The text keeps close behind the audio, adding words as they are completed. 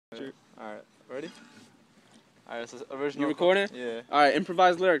Alright, ready? Alright, so original. You recording? Yeah. Alright,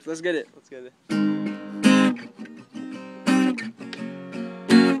 improvised lyrics. Let's get it. Let's get it.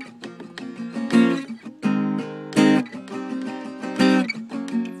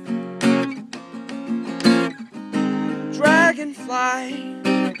 Dragonfly,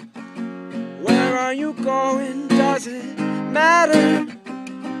 where are you going? Does it matter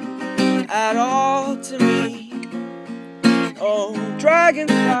at all to me? Oh,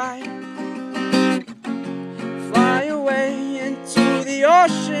 dragonfly, fly away into the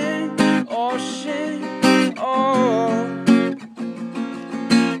ocean, ocean, oh.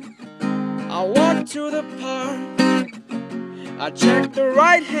 I walk to the park, I check the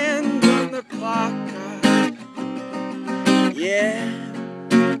right hand on the clock, yeah.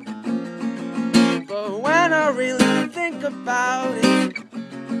 But when I really think about it,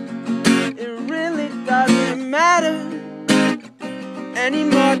 it really doesn't matter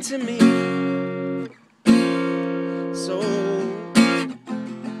anymore to me. So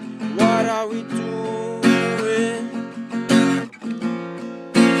what are we doing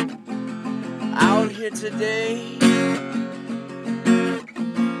out here today?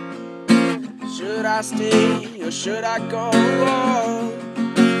 Should I stay or should I go?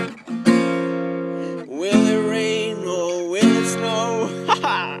 Will it rain or will it snow?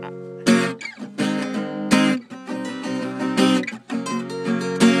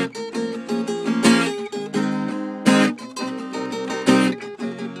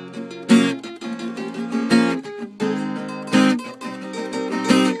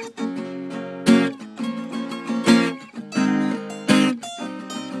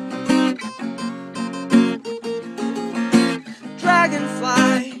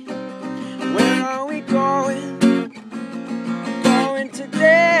 Dragonfly, where are we going? Going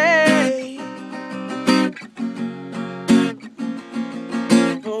today.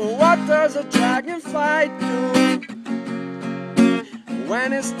 But what does a dragonfly do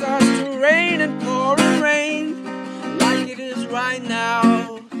when it starts to rain and pour and rain like it is right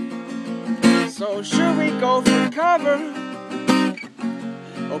now? So should we go for cover,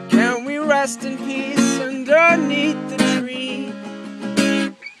 or can we rest in peace underneath the tree?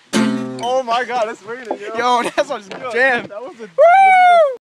 Oh my god, that's raining, yo. Yo, that's a jam. That was a